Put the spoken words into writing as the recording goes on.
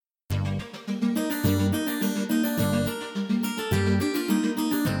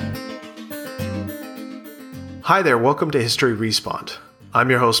Hi there, welcome to History Respawned. I'm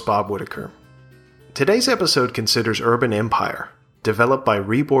your host, Bob Whitaker. Today's episode considers Urban Empire, developed by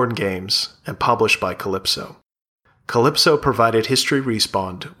Reborn Games and published by Calypso. Calypso provided History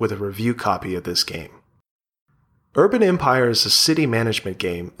Respawned with a review copy of this game. Urban Empire is a city management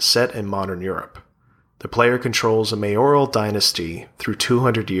game set in modern Europe. The player controls a mayoral dynasty through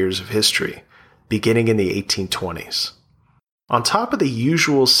 200 years of history, beginning in the 1820s. On top of the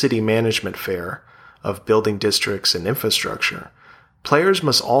usual city management fare of building districts and infrastructure, players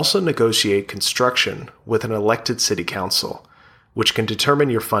must also negotiate construction with an elected city council, which can determine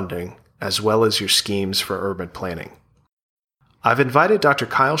your funding as well as your schemes for urban planning. I've invited Dr.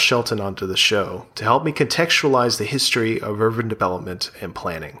 Kyle Shelton onto the show to help me contextualize the history of urban development and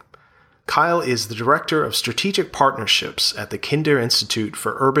planning. Kyle is the Director of Strategic Partnerships at the Kinder Institute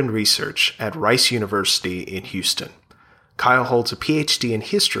for Urban Research at Rice University in Houston. Kyle holds a PhD in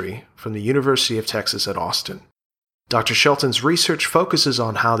history from the University of Texas at Austin. Dr. Shelton's research focuses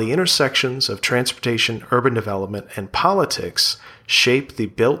on how the intersections of transportation, urban development, and politics shape the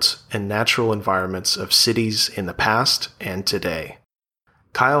built and natural environments of cities in the past and today.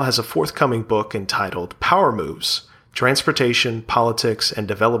 Kyle has a forthcoming book entitled Power Moves: Transportation, Politics, and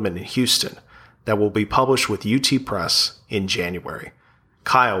Development in Houston that will be published with UT Press in January.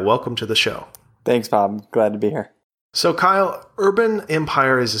 Kyle, welcome to the show. Thanks, Bob. Glad to be here. So, Kyle, Urban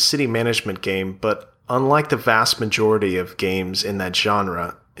Empire is a city management game, but unlike the vast majority of games in that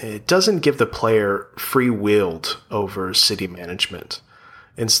genre, it doesn't give the player free will over city management.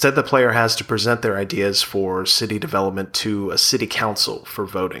 Instead, the player has to present their ideas for city development to a city council for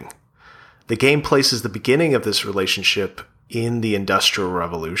voting. The game places the beginning of this relationship in the Industrial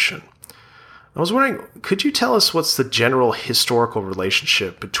Revolution. I was wondering, could you tell us what's the general historical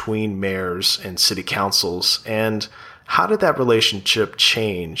relationship between mayors and city councils, and how did that relationship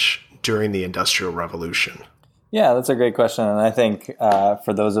change during the Industrial Revolution? Yeah, that's a great question. And I think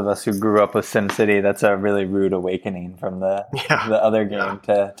for those of us who grew up with SimCity, that's a really rude awakening from the other game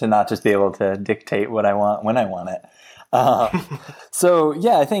to not just be able to dictate what I want when I want it.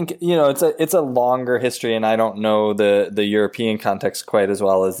 I think, it's a longer history, and I don't know the European context quite as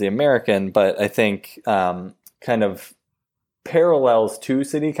well as the American, but I think kind of parallels to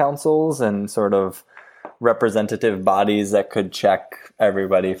city councils and sort of representative bodies that could check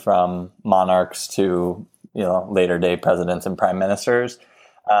everybody from monarchs to, later day presidents and prime ministers,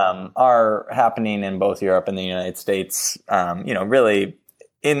 are happening in both Europe and the United States, really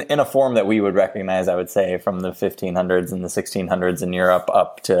in a form that we would recognize, I would say, from the 1500s and the 1600s in Europe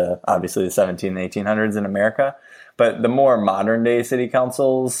up to obviously the 17 and 1800s in America. But the more modern day city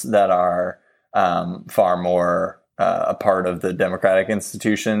councils that are far more a part of the democratic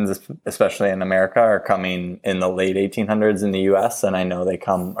institutions, especially in America, are coming in the late 1800s in the US, and I know they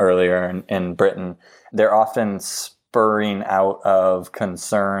come earlier in Britain. They're often spurring out of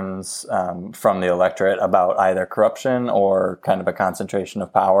concerns from the electorate about either corruption or kind of a concentration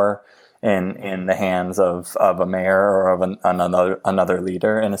of power in the hands of a mayor or of another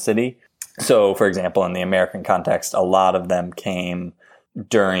leader in a city. So, for example, in the American context, a lot of them came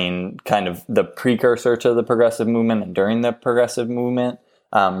during kind of the precursor to the progressive movement and during the progressive movement,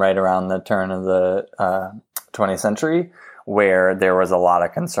 right around the turn of the 20th century, where there was a lot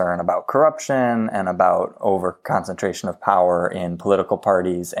of concern about corruption and about over-concentration of power in political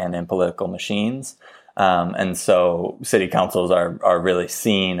parties and in political machines. And so city councils are really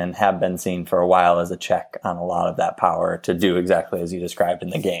seen and have been seen for a while as a check on a lot of that power to do exactly as you described in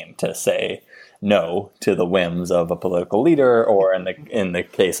the game, to say no to the whims of a political leader, or in the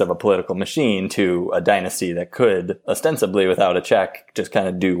case of a political machine, to a dynasty that could ostensibly, without a check, just kind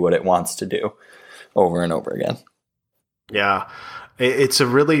of do what it wants to do over and over again. Yeah, it's a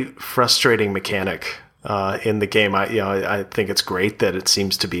really frustrating mechanic in the game. I think it's great that it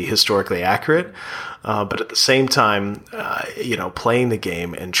seems to be historically accurate, but at the same time, playing the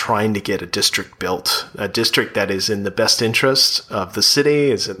game and trying to get a district built, a district that is in the best interest of the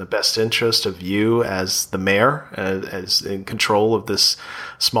city, is in the best interest of you as the mayor, as in control of this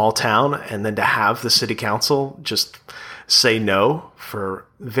small town, and then to have the city council just say no for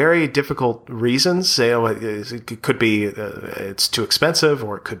very difficult reasons. It could be it's too expensive,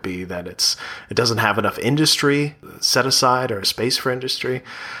 or it could be that it doesn't have enough industry set aside or space for industry.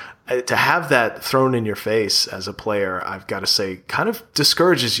 To have that thrown in your face as a player, I've got to say, kind of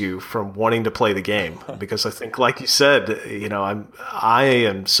discourages you from wanting to play the game, because I think, like you said, I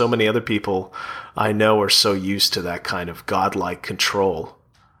and so many other people I know are so used to that kind of godlike control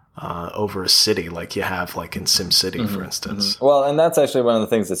over a city, like you have like in SimCity, for instance. Well, and that's actually one of the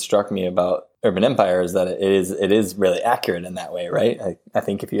things that struck me about Urban Empire is that it is really accurate in that way, right? I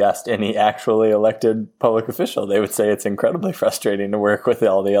think if you asked any actually elected public official, they would say it's incredibly frustrating to work with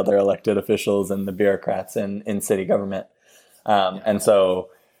all the other elected officials and the bureaucrats in city government. And so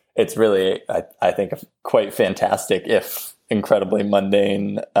it's really, I think, a quite fantastic, if incredibly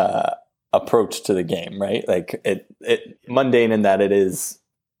mundane approach to the game, right? Like it mundane in that it is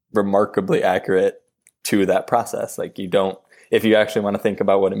remarkably accurate to that process. Like if you actually want to think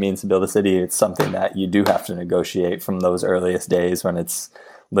about what it means to build a city, it's something that you do have to negotiate from those earliest days when it's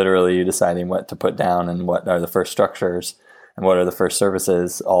literally you deciding what to put down and what are the first structures and what are the first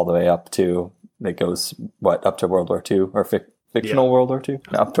services, all the way up to, it goes, up to World War II or fictional World War II?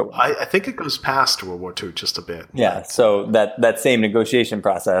 No, up to, I think it goes past World War II just a bit. Yeah, so that same negotiation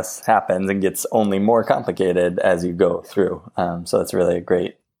process happens and gets only more complicated as you go through. So it's really a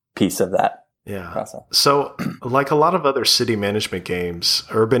great piece of that. Yeah. So, like a lot of other city management games,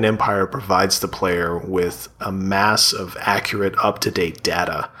 Urban Empire provides the player with a mass of accurate, up-to-date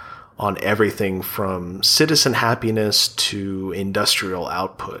data on everything from citizen happiness to industrial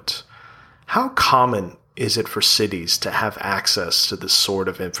output. How common is it for cities to have access to this sort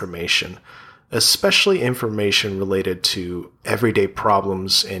of information, especially information related to everyday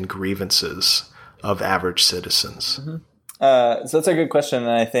problems and grievances of average citizens? Mm-hmm. So that's a good question.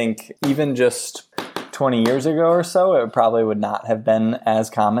 And I think even just 20 years ago or so, it probably would not have been as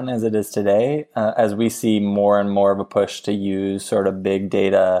common as it is today, as we see more and more of a push to use sort of big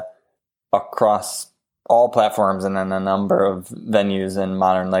data across all platforms and in a number of venues in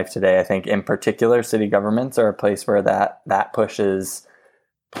modern life today. I think in particular, city governments are a place where that push is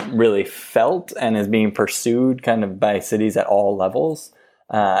really felt and is being pursued kind of by cities at all levels.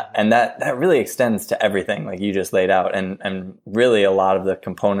 And that really extends to everything like you just laid out. And really a lot of the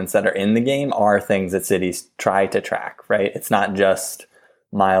components that are in the game are things that cities try to track, right? It's not just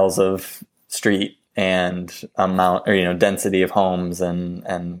miles of street and amount or, density of homes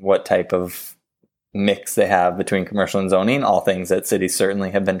and what type of mix they have between commercial and zoning, all things that cities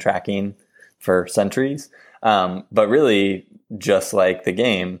certainly have been tracking for centuries. But really, just like the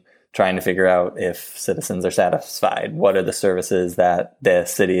game, trying to figure out if citizens are satisfied. What are the services that the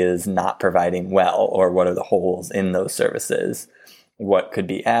city is not providing well, or what are the holes in those services? What could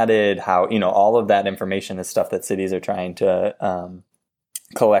be added? How, all of that information is stuff that cities are trying to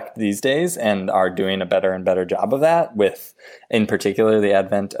collect these days and are doing a better and better job of that with, in particular, the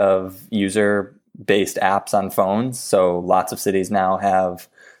advent of user-based apps on phones. So lots of cities now have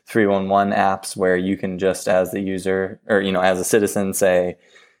 311 apps where you can just as the user or, as a citizen say,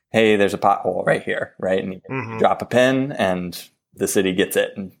 hey, there's a pothole right here, right? And you can drop a pin and the city gets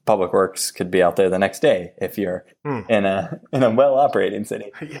it. And Public Works could be out there the next day if you're in a well-operating city.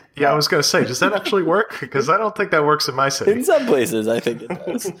 Yeah, I was going to say, does that actually work? Because I don't think that works in my city. In some places, I think it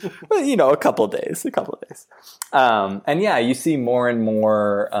does. But, a couple of days. And yeah, you see more and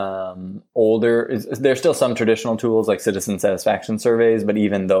more older. There's still some traditional tools like citizen satisfaction surveys, but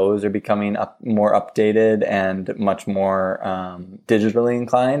even those are becoming more updated and much more digitally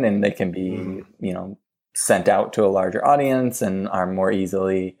inclined, and they can be, sent out to a larger audience and are more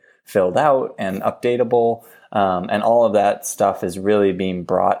easily filled out and updatable. And all of that stuff is really being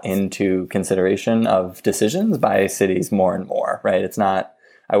brought into consideration of decisions by cities more and more, right? It's not,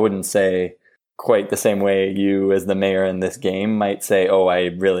 I wouldn't say quite the same way you as the mayor in this game might say, oh, I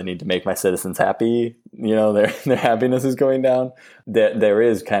really need to make my citizens happy. Their happiness is going down. There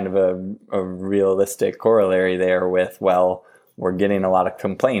is kind of a realistic corollary there with, well, we're getting a lot of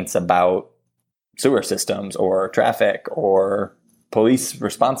complaints about sewer systems or traffic or police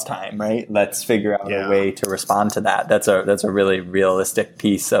response time, right? Let's figure out a way to respond to that. That's a really realistic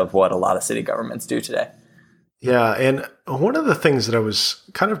piece of what a lot of city governments do today. Yeah, and one of the things that I was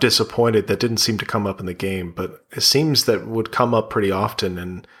kind of disappointed that didn't seem to come up in the game, but it seems that would come up pretty often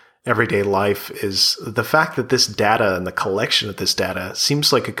in everyday life, is the fact that this data and the collection of this data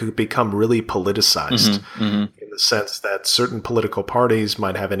seems like it could become really politicized in the sense that certain political parties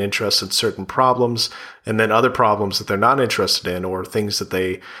might have an interest in certain problems, and then other problems that they're not interested in, or things that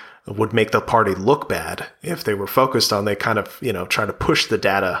they would make the party look bad if they were focused on, they kind of, try to push the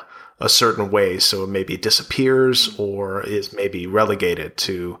data a certain way so it maybe disappears or is maybe relegated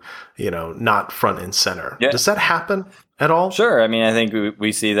to, not front and center. Yeah. Does that happen at all? Sure. I mean, I think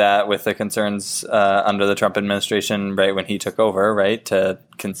we see that with the concerns under the Trump administration, right, when he took over, right, to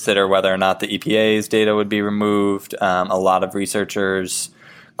consider whether or not the EPA's data would be removed. A lot of researchers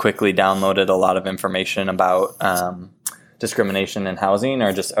quickly downloaded a lot of information about discrimination in housing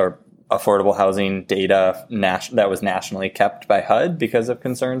or affordable housing data that was nationally kept by HUD because of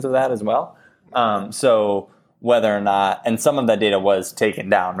concerns of that as well. So whether or not, and some of that data was taken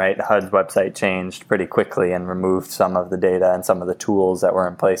down, right? HUD's website changed pretty quickly and removed some of the data and some of the tools that were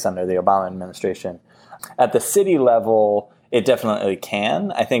in place under the Obama administration. At the city level, it definitely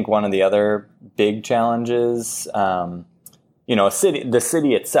can. I think one of the other big challenges, the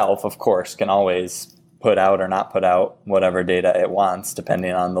city itself, of course, can always put out or not put out whatever data it wants,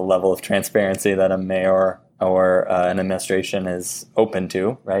 depending on the level of transparency that a mayor or an administration is open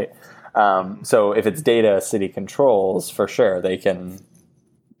to, right? So if it's data a city controls, for sure, they can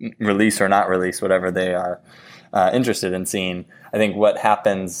release or not release whatever they are interested in seeing. I think what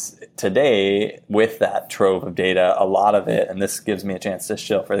happens today with that trove of data, a lot of it, and this gives me a chance to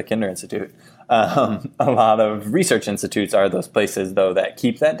shill for the Kinder Institute, a lot of research institutes are those places, though, that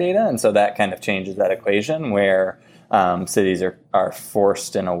keep that data. And so that kind of changes that equation where cities are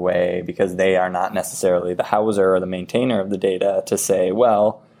forced in a way, because they are not necessarily the houser or the maintainer of the data, to say,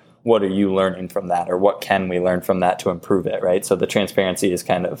 well, what are you learning from that? Or what can we learn from that to improve it, right? So the transparency is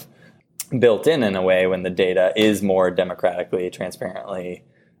kind of built in a way when the data is more democratically, transparently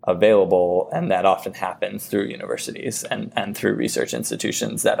available. And that often happens through universities and through research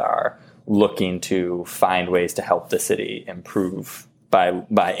institutions that are looking to find ways to help the city improve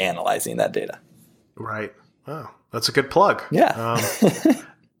by analyzing that data. Right. Oh, that's a good plug. Yeah.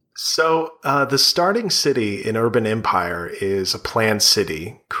 So the starting city in Urban Empire is a planned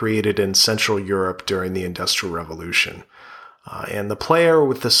city created in Central Europe during the Industrial Revolution. And the player,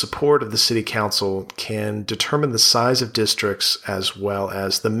 with the support of the city council, can determine the size of districts as well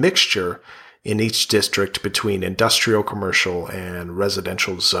as the mixture in each district between industrial, commercial, and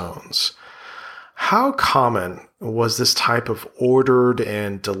residential zones. How common was this type of ordered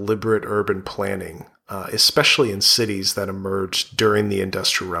and deliberate urban planning, especially in cities that emerged during the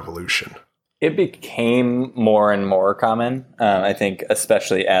Industrial Revolution? It became more and more common, I think,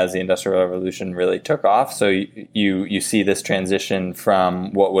 especially as the Industrial Revolution really took off. So you see this transition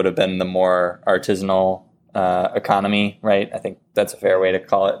from what would have been the more artisanal economy, right? I think that's a fair way to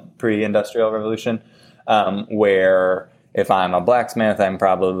call it, pre-Industrial Revolution, where if I'm a blacksmith, I'm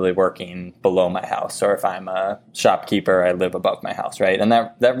probably working below my house. Or if I'm a shopkeeper, I live above my house, right? And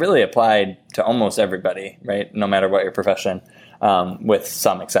that really applied to almost everybody, right? No matter what your profession. With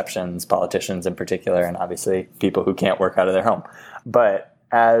some exceptions, politicians in particular, and obviously people who can't work out of their home. But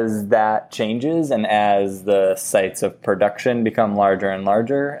as that changes and as the sites of production become larger and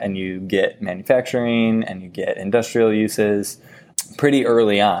larger, and you get manufacturing and you get industrial uses, pretty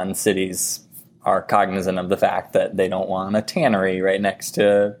early on, cities are cognizant of the fact that they don't want a tannery right next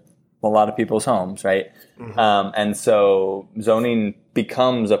to a lot of people's homes, right? Mm-hmm. And so zoning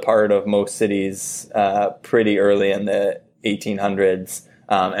becomes a part of most cities pretty early in the 1800s,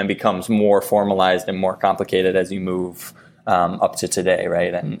 and becomes more formalized and more complicated as you move up to today,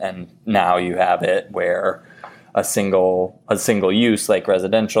 right? And now you have it where a single use like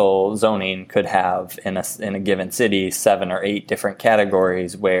residential zoning could have in a given city 7 or 8 different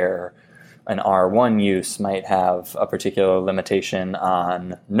categories, where an R1 use might have a particular limitation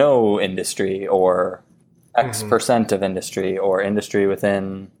on no industry or X percent of industry, or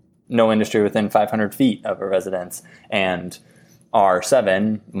no industry within 500 feet of a residence, and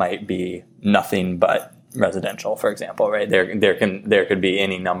R7 might be nothing but residential, for example, right? There could be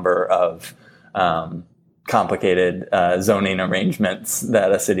any number of complicated zoning arrangements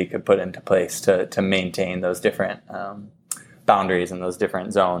that a city could put into place to maintain those different boundaries and those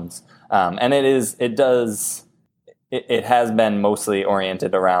different zones. And it has been mostly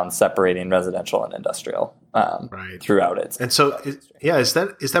oriented around separating residential and industrial throughout it. And so, is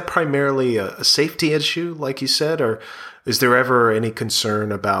that primarily a safety issue, like you said, or is there ever any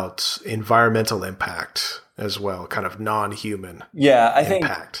concern about environmental impact as well, kind of non-human? Yeah,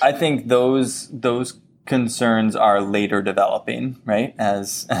 impact? I think those concerns are later developing, right?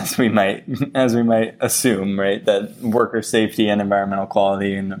 As we might assume, right, that worker safety and environmental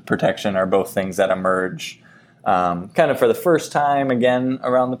quality and protection are both things that emerge kind of for the first time again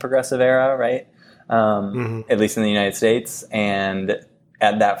around the progressive era, right? At least in the United States. And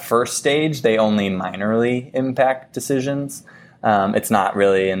at that first stage, they only minorly impact decisions. It's not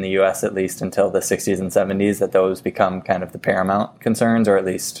really in the U.S., at least until the 60s and 70s, that those become kind of the paramount concerns, or at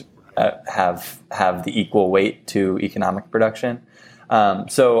least have the equal weight to economic production.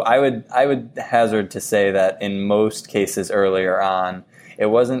 So I would hazard to say that in most cases earlier on, it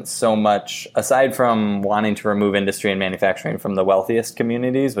wasn't so much, aside from wanting to remove industry and manufacturing from the wealthiest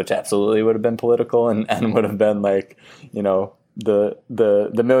communities, which absolutely would have been political and would have been like,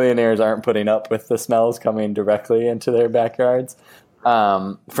 the millionaires aren't putting up with the smells coming directly into their backyards.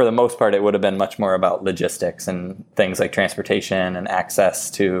 For the most part, it would have been much more about logistics and things like transportation and access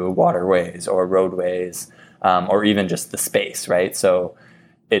to waterways or roadways, or even just the space, right? So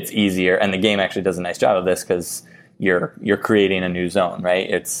it's easier, and the game actually does a nice job of this because you're creating a new zone, right?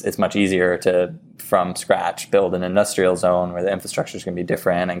 It's much easier to from scratch build an industrial zone where the infrastructure is going to be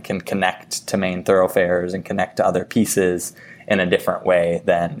different and can connect to main thoroughfares and connect to other pieces in a different way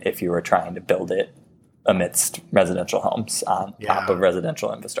than if you were trying to build it amidst residential homes on top of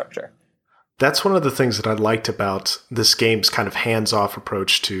residential infrastructure. That's one of the things that I liked about this game's kind of hands-off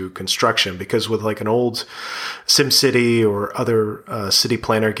approach to construction, because with like an old SimCity or other city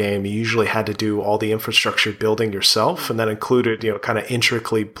planner game, you usually had to do all the infrastructure building yourself, and that included, kind of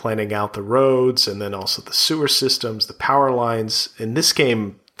intricately planning out the roads and then also the sewer systems, the power lines. In this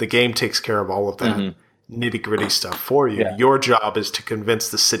game, the game takes care of all of that nitty-gritty stuff for you. Yeah. Your job is to convince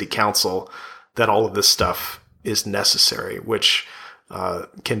the city council that all of this stuff is necessary, which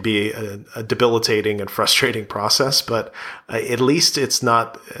can be a debilitating and frustrating process, but at least it's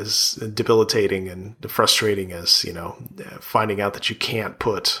not as debilitating and frustrating as, finding out that you can't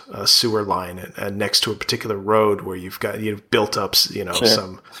put a sewer line next to a particular road where you've built up,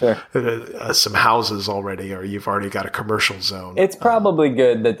 some houses already, or you've already got a commercial zone. It's probably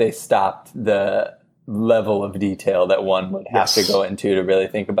good that they stopped the level of detail that one would have to go into to really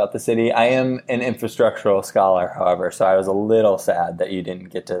think about the city. I am an infrastructural scholar, however, so I was a little sad that you didn't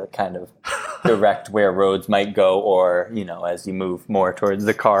get to kind of direct where roads might go, or, as you move more towards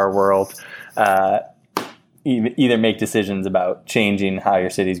the car world, either make decisions about changing how your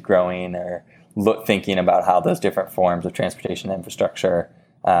city's growing or thinking about how those different forms of transportation infrastructure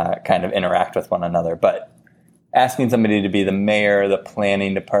kind of interact with one another. But asking somebody to be the mayor, the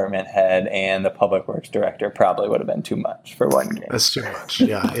planning department head, and the public works director probably would have been too much for one game. That's too much.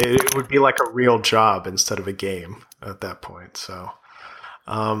 Yeah, it would be like a real job instead of a game at that point. So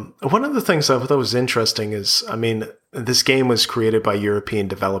one of the things I thought was interesting is, this game was created by European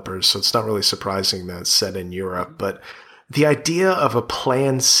developers, so it's not really surprising that it's set in Europe. But the idea of a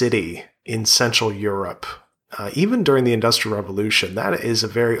planned city in Central Europe, even during the Industrial Revolution, that is a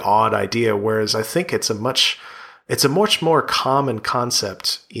very odd idea, whereas I think it's a much more common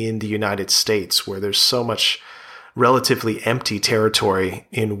concept in the United States, where there's so much relatively empty territory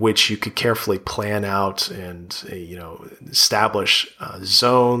in which you could carefully plan out and, establish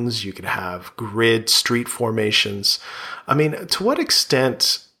zones. You could have grid street formations. To what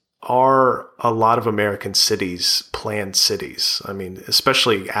extent are a lot of American cities planned cities?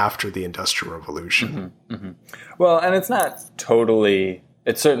 Especially after the Industrial Revolution. Mm-hmm, mm-hmm. Well, and it's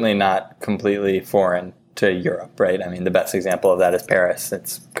certainly not completely foreign to Europe, right? The best example of that is Paris.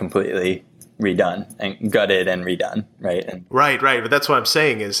 It's completely redone and gutted and redone, right? And right. But that's what I'm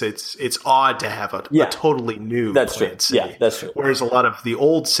saying is it's odd to have a totally new planned city. Yeah, that's true. Whereas a lot of the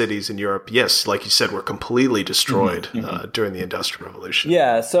old cities in Europe, yes, like you said, were completely destroyed during the Industrial Revolution.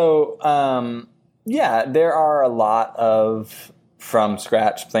 Yeah. So, there are a lot of from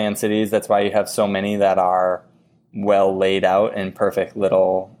scratch planned cities. That's why you have so many that are well laid out in perfect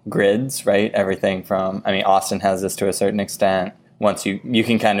little grids, right? Everything from, Austin has this to a certain extent. Once you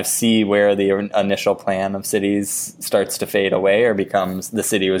can kind of see where the initial plan of cities starts to fade away, or becomes the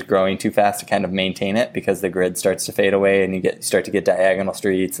city was growing too fast to kind of maintain it because the grid starts to fade away, and you start to get diagonal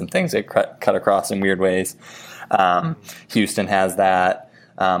streets and things that cut across in weird ways. Houston has that.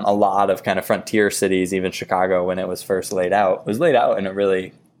 A lot of kind of frontier cities, even Chicago, when it was first laid out, was laid out in a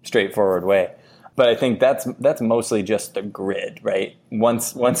really straightforward way. But I think that's mostly just the grid, right?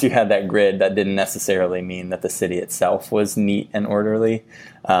 Once you had that grid, that didn't necessarily mean that the city itself was neat and orderly.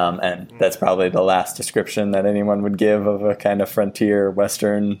 And that's probably the last description that anyone would give of a kind of frontier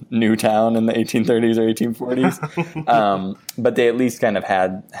Western new town in the 1830s or 1840s. But they at least kind of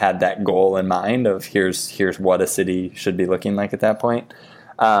had that goal in mind of here's what a city should be looking like at that point.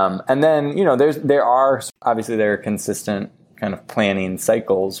 And then, there are consistent kind of planning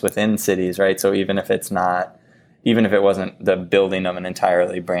cycles within cities, right? So even if it wasn't the building of an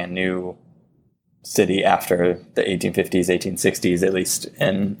entirely brand new city after the 1850s, 1860s, at least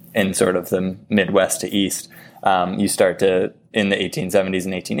in sort of the Midwest to East, you start to, in the 1870s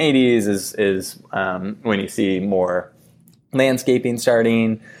and 1880s is when you see more landscaping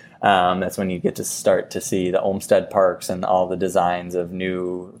starting. That's when you get to start to see the Olmsted Parks and all the designs of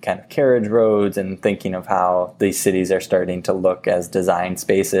new kind of carriage roads, and thinking of how these cities are starting to look as design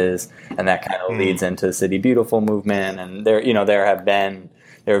spaces, and that kind of leads into the City Beautiful movement. And there have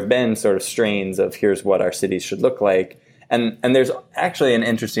been sort of strains of here's what our cities should look like, and there's actually an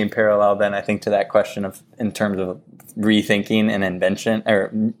interesting parallel then, I think, to that question of in terms of rethinking and invention or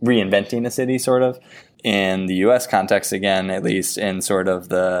reinventing a city, sort of. In the U.S. context, again, at least in sort of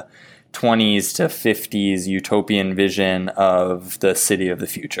the 20s to 50s utopian vision of the city of the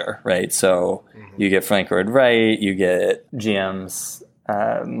future, right? So you get Frank Lloyd Wright, you get GM's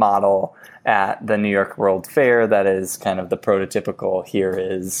model at the New York World Fair that is kind of the prototypical, here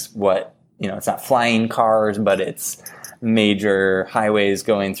is what, it's not flying cars, but it's major highways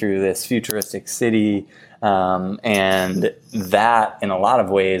going through this futuristic city. And that, in a lot of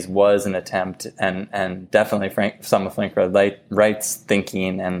ways, was an attempt, and definitely some of Frank Lloyd Wright's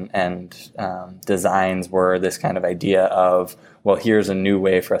thinking and designs were this kind of idea of, well, here's a new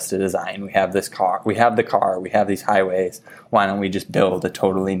way for us to design. We have this car, we have these highways. Why don't we just build a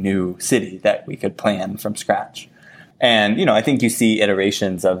totally new city that we could plan from scratch? And, I think you see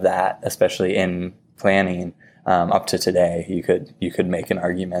iterations of that, especially in planning. Up to today, you could make an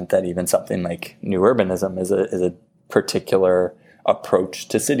argument that even something like new urbanism is a particular approach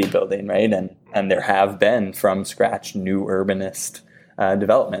to city building, right? And there have been from scratch new urbanist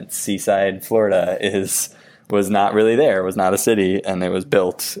developments. Seaside, Florida was not really there, was not a city, and it was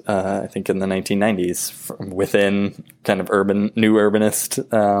built, I think, in the 1990s within kind of new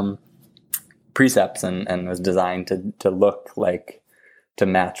urbanist precepts, and was designed to look like, to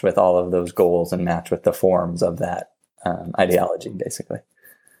match with all of those goals and match with the forms of that ideology, basically.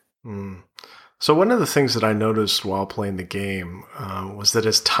 So one of the things that I noticed while playing the game was that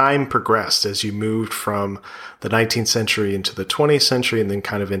as time progressed, as you moved from the 19th century into the 20th century and then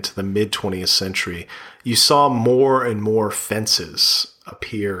kind of into the mid-20th century, you saw more and more fences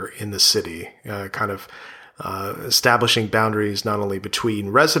appear in the city, establishing boundaries not only between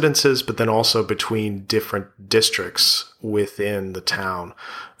residences, but then also between different districts within the town.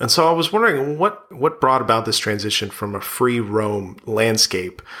 And so I was wondering what brought about this transition from a free roam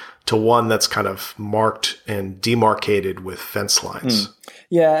landscape to one that's kind of marked and demarcated with fence lines.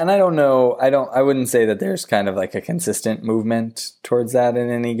 Yeah, and I don't know, I wouldn't say that there's kind of like a consistent movement towards that in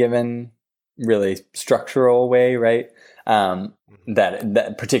any given really structural way, right?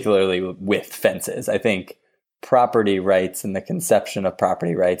 That particularly with fences. I think property rights and the conception of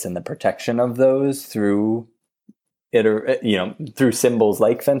property rights and the protection of those through symbols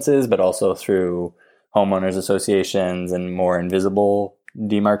like fences, but also through homeowners associations and more invisible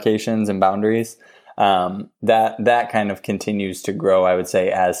demarcations and boundaries. That kind of continues to grow, I would say,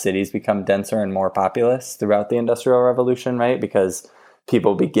 as cities become denser and more populous throughout the Industrial Revolution, right? Because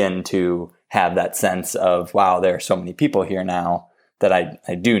people begin to have that sense of, wow, there are so many people here now that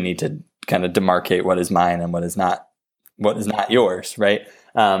I do need to kind of demarcate what is mine and what is not yours, right?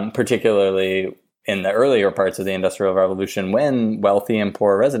 Particularly in the earlier parts of the Industrial Revolution, when wealthy and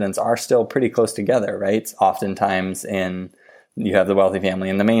poor residents are still pretty close together, right? Oftentimes you have the wealthy family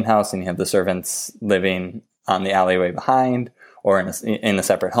in the main house and you have the servants living on the alleyway behind or in a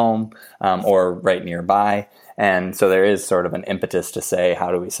separate home or right nearby. And so there is sort of an impetus to say,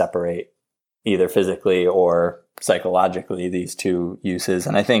 how do we separate either physically or psychologically these two uses?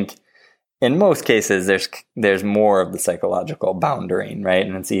 And I think in most cases, there's more of the psychological boundaring, right?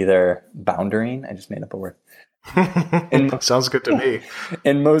 And it's either boundaring. I just made up a word. Sounds good to me.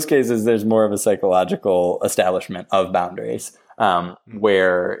 In most cases, there's more of a psychological establishment of boundaries,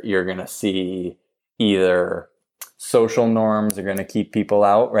 where you're going to see either social norms are going to keep people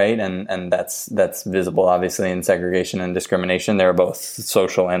out, right? And that's visible, obviously, in segregation and discrimination. There are both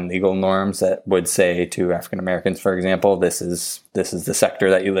social and legal norms that would say to African Americans, for example, this is the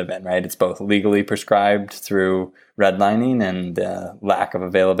sector that you live in, right? It's both legally prescribed through redlining and lack of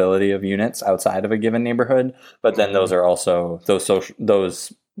availability of units outside of a given neighborhood. But then those are also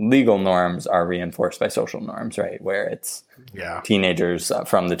those legal norms are reinforced by social norms, right? Where it's teenagers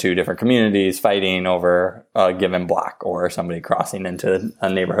from the two different communities fighting over a given block or somebody crossing into a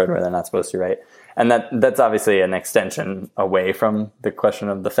neighborhood where they're not supposed to, right? And that's obviously an extension away from the question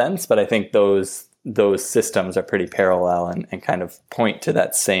of the fence, but I think those systems are pretty parallel and kind of point to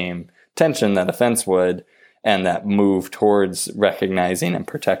that same tension that a fence would, and that move towards recognizing and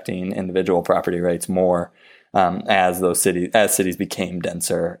protecting individual property rights more as cities became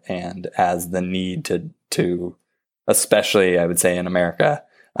denser, and as the need to especially, I would say, in America,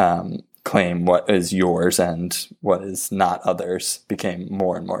 claim what is yours and what is not others became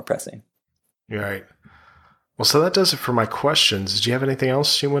more and more pressing. Right. Well, so that does it for my questions. Did you have anything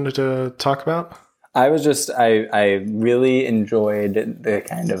else you wanted to talk about? I really enjoyed the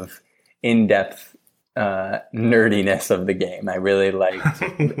kind of in-depth nerdiness of the game. I really liked,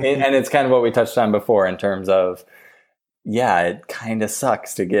 and it's kind of what we touched on before in terms of, it kind of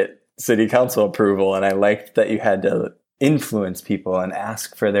sucks to get city council approval, and I liked that you had to influence people and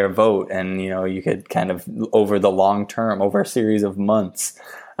ask for their vote, and you could kind of over the long term, over a series of months,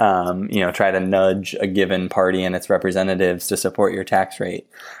 try to nudge a given party and its representatives to support your tax rate.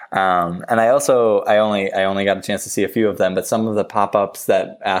 And I only got a chance to see a few of them, but some of the pop-ups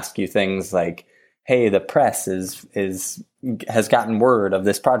that ask you things like, hey, the press has gotten word of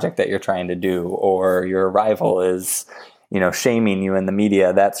this project that you're trying to do, or your rival is, shaming you in the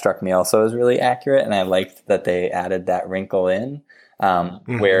media. That struck me also as really accurate. And I liked that they added that wrinkle in,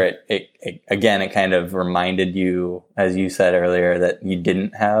 where it again, it kind of reminded you, as you said earlier, that you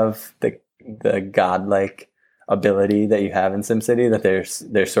didn't have the godlike ability that you have in SimCity, that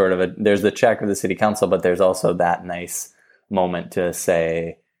there's sort of there's the check of the city council, but there's also that nice moment to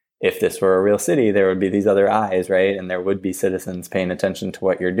say, if this were a real city, there would be these other eyes, right? And there would be citizens paying attention to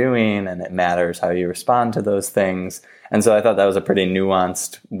what you're doing, and it matters how you respond to those things. And so I thought that was a pretty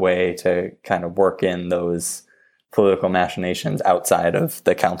nuanced way to kind of work in those political machinations outside of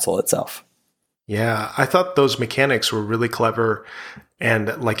the council itself. Yeah, I thought those mechanics were really clever.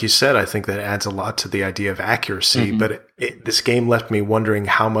 And like you said, I think that adds a lot to the idea of accuracy. But this game left me wondering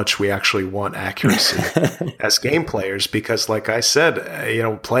how much we actually want accuracy as game players, because like I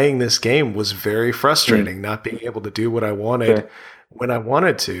said, playing this game was very frustrating, not being able to do what I wanted when I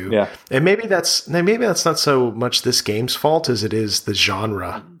wanted to. Yeah. And maybe that's not so much this game's fault as it is the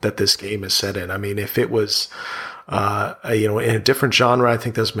genre that this game is set in. I mean, if it was in a different genre, I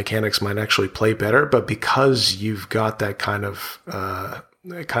think those mechanics might actually play better. But because you've got that kind of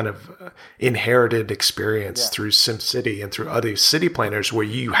inherited experience through SimCity and through other city planners, where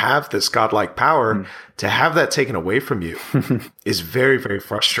you have this godlike power, to have that taken away from you is very, very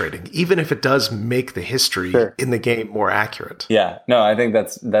frustrating, even if it does make the history in the game more accurate. Yeah, no, I think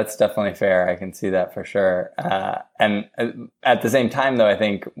that's definitely fair. I can see that for sure. And at the same time, though, I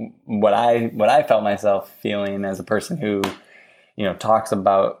think what I felt myself feeling as a person who, talks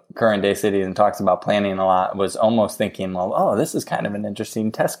about current day cities and talks about planning a lot, was almost thinking, well, oh, this is kind of an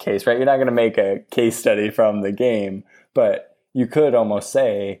interesting test case, right? You're not going to make a case study from the game, but you could almost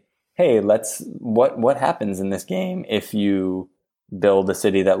say, hey, what happens in this game if you build a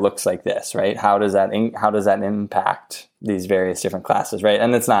city that looks like this, right? How does that impact these various different classes, right?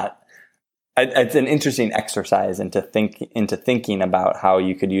 And it's an interesting exercise into thinking about how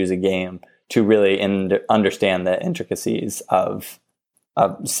you could use a game to really understand the intricacies of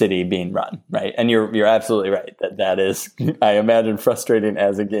a city being run, right? And you're absolutely right that is, I imagine, frustrating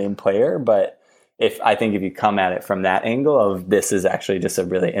as a game player. But if you come at it from that angle of, this is actually just a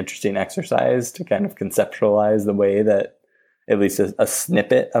really interesting exercise to kind of conceptualize the way that at least a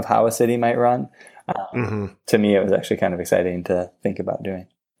snippet of how a city might run, to me, it was actually kind of exciting to think about doing.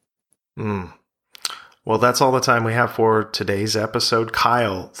 Well, that's all the time we have for today's episode.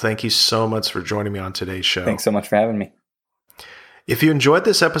 Kyle, thank you so much for joining me on today's show. Thanks so much for having me. If you enjoyed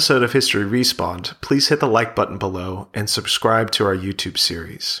this episode of History Respawned, please hit the like button below and subscribe to our YouTube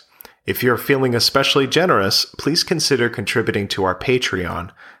series. If you're feeling especially generous, please consider contributing to our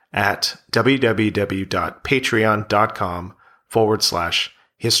Patreon at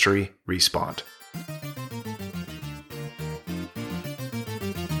www.patreon.com/History Respawned.